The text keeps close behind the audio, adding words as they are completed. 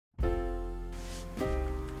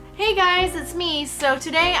Hey guys, it's me. So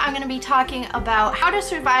today I'm going to be talking about how to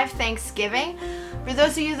survive Thanksgiving. For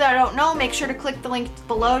those of you that don't know, make sure to click the link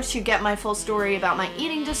below to get my full story about my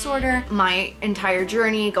eating disorder, my entire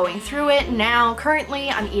journey going through it. Now, currently,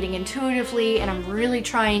 I'm eating intuitively and I'm really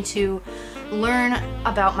trying to learn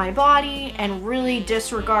about my body and really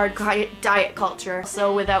disregard diet culture.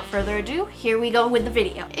 So without further ado, here we go with the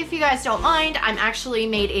video. If you guys don't mind, I'm actually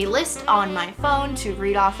made a list on my phone to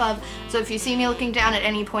read off of. So if you see me looking down at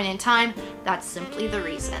any point in time, that's simply the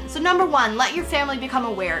reason. So number one, let your family become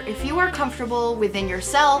aware. If you are comfortable within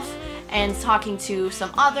yourself and talking to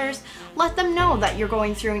some others, let them know that you're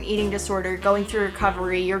going through an eating disorder, going through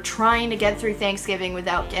recovery, you're trying to get through Thanksgiving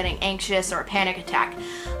without getting anxious or a panic attack.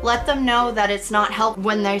 Let them know that it's not helpful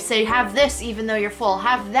when they say have this even though you're full,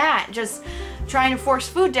 have that, just trying to force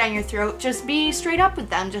food down your throat. Just be straight up with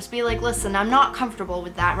them. Just be like, listen, I'm not comfortable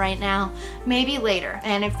with that right now, maybe later.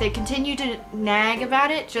 And if they continue to nag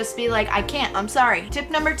about it, just be like, I can't, I'm sorry.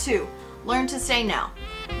 Tip number two, learn to say no.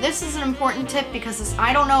 This is an important tip because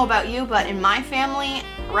I don't know about you, but in my family,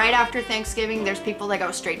 right after Thanksgiving, there's people that go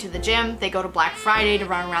straight to the gym. They go to Black Friday to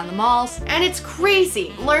run around the malls, and it's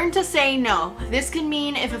crazy. Learn to say no. This can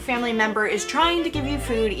mean if a family member is trying to give you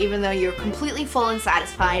food even though you're completely full and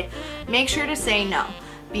satisfied, make sure to say no.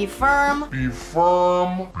 Be firm. Be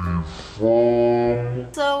firm. Be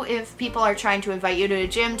firm. So if people are trying to invite you to a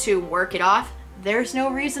gym to work it off, there's no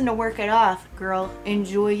reason to work it off, girl.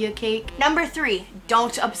 Enjoy your cake. Number three,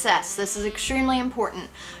 don't obsess. This is extremely important.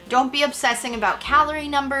 Don't be obsessing about calorie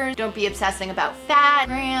numbers. Don't be obsessing about fat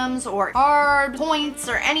grams or carb points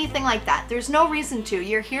or anything like that. There's no reason to.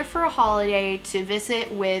 You're here for a holiday to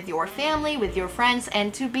visit with your family, with your friends,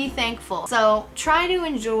 and to be thankful. So try to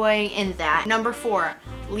enjoy in that. Number four,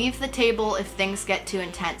 leave the table if things get too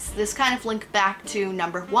intense. This kind of linked back to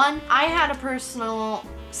number one. I had a personal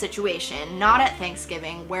situation, not at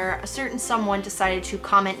Thanksgiving, where a certain someone decided to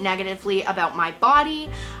comment negatively about my body,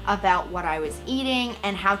 about what I was eating,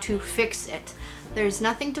 and how to fix it. There's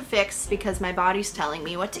nothing to fix because my body's telling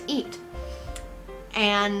me what to eat.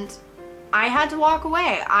 And I had to walk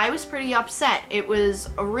away. I was pretty upset. It was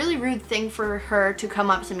a really rude thing for her to come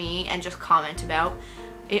up to me and just comment about.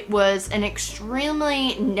 It was an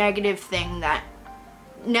extremely negative thing that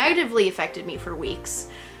negatively affected me for weeks.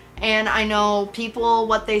 And I know people,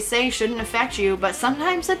 what they say shouldn't affect you, but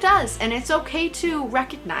sometimes it does, and it's okay to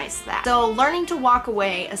recognize that. So learning to walk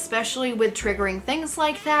away, especially with triggering things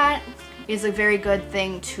like that, is a very good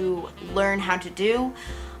thing to learn how to do.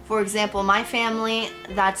 For example, my family,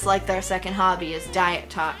 that's like their second hobby is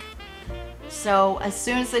diet talk. So as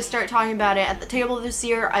soon as they start talking about it at the table this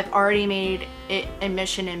year, I've already made it a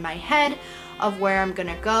mission in my head of where I'm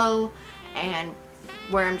gonna go and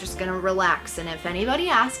where I'm just gonna relax, and if anybody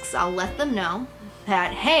asks, I'll let them know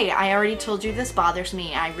that, hey, I already told you this bothers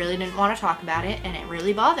me. I really didn't want to talk about it, and it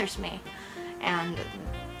really bothers me. And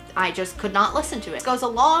I just could not listen to it. This goes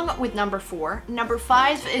along with number four. Number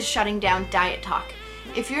five is shutting down diet talk.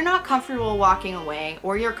 If you're not comfortable walking away,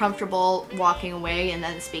 or you're comfortable walking away and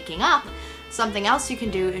then speaking up, something else you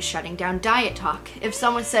can do is shutting down diet talk. If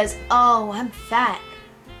someone says, oh, I'm fat,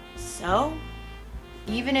 so?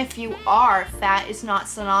 Even if you are, fat is not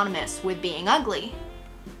synonymous with being ugly.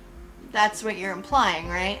 That's what you're implying,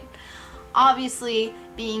 right? Obviously,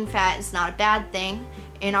 being fat is not a bad thing.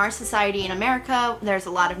 In our society in America, there's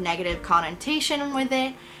a lot of negative connotation with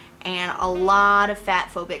it, and a lot of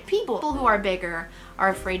fat-phobic people who are bigger are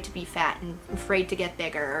afraid to be fat and afraid to get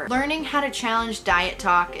bigger. Learning how to challenge diet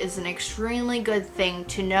talk is an extremely good thing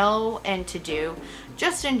to know and to do,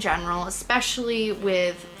 just in general, especially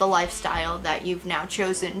with the lifestyle that you've now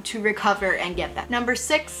chosen to recover and get back. Number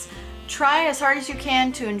six, try as hard as you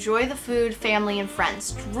can to enjoy the food, family, and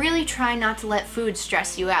friends. Really try not to let food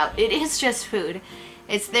stress you out. It is just food.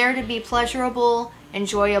 It's there to be pleasurable,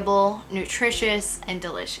 enjoyable, nutritious, and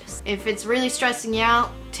delicious. If it's really stressing you out,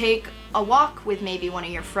 take a walk with maybe one of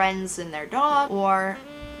your friends and their dog, or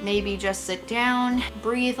maybe just sit down,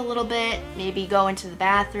 breathe a little bit, maybe go into the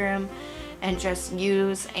bathroom and just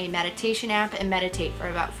use a meditation app and meditate for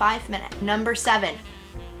about 5 minutes. Number seven,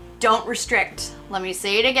 don't restrict. Let me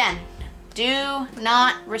say it again. Do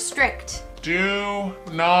not restrict. Do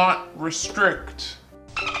not restrict.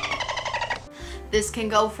 This can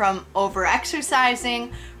go from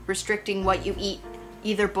over-exercising, restricting what you eat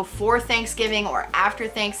either before Thanksgiving or after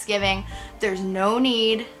Thanksgiving. There's no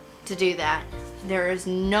need to do that. There is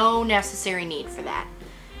no necessary need for that.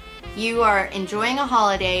 You are enjoying a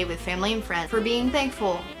holiday with family and friends for being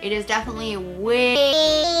thankful. It is definitely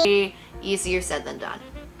way easier said than done.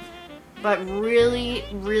 But really,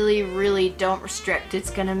 really, really don't restrict. It's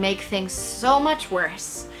gonna make things so much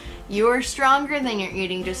worse. You're stronger than your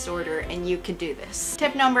eating disorder and you can do this.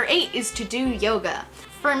 Tip number 8 is to do yoga.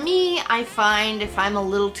 For me, I find if I'm a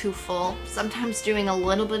little too full, sometimes doing a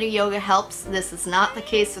little bit of yoga helps. This is not the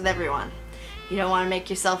case with everyone. You don't want to make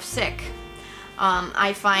yourself sick.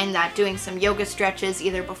 I find that doing some yoga stretches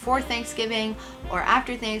either before Thanksgiving or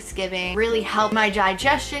after Thanksgiving really help my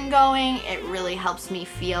digestion going. It really helps me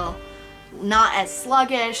feel not as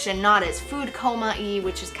sluggish and not as food coma-y,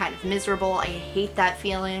 which is kind of miserable. I hate that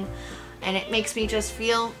feeling. And it makes me just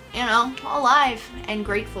feel, you know, alive and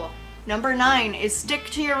grateful. Number 9 is stick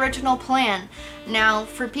to your original plan. Now,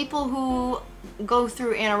 for people who go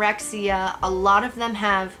through anorexia, a lot of them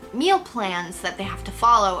have meal plans that they have to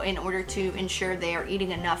follow in order to ensure they are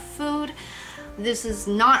eating enough food. This is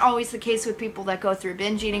not always the case with people that go through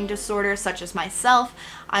binge eating disorder, such as myself.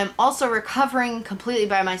 I'm also recovering completely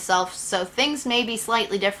by myself, so things may be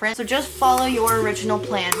slightly different. So just follow your original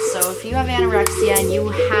plan. So if you have anorexia and you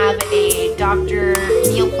have a doctor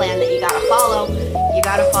meal plan that you gotta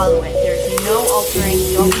follow it. There's no altering.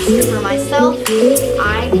 Don't be for myself.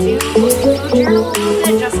 I do food journal a little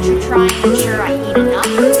bit just to try and ensure I eat enough,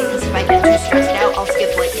 because if I get too stressed out, I'll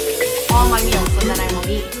skip like all my meals and then I won't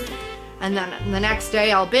eat. And then the next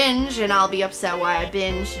day I'll binge and I'll be upset why I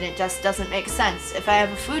binged, and it just doesn't make sense. If I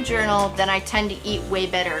have a food journal, then I tend to eat way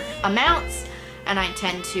better amounts and I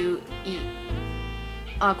tend to eat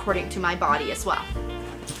according to my body as well.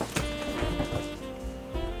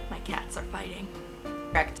 My cats are fighting.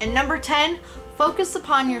 Correct. And number 10, focus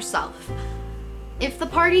upon yourself. If the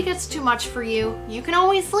party gets too much for you, you can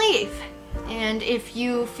always leave. And if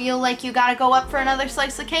you feel like you gotta go up for another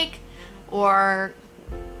slice of cake or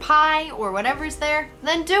pie or whatever's there,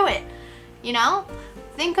 then do it. You know,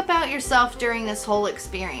 think about yourself during this whole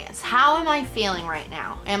experience. How am I feeling right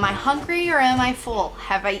now? Am I hungry or am I full?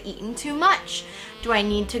 Have I eaten too much? Do I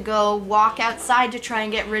need to go walk outside to try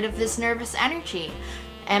and get rid of this nervous energy?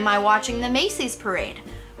 Am I watching the Macy's parade?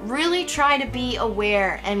 Really try to be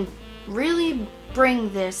aware and really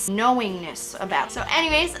bring this knowingness about. So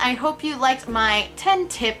anyways, I hope you liked my 10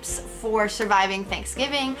 tips for surviving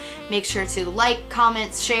Thanksgiving. Make sure to like,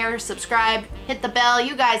 comment, share, subscribe, hit the bell.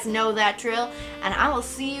 You guys know that drill. And I will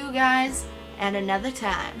see you guys at another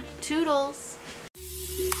time. Toodles!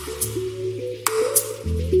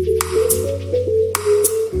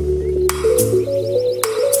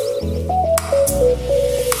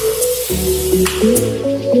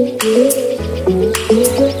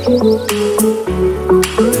 Thank you.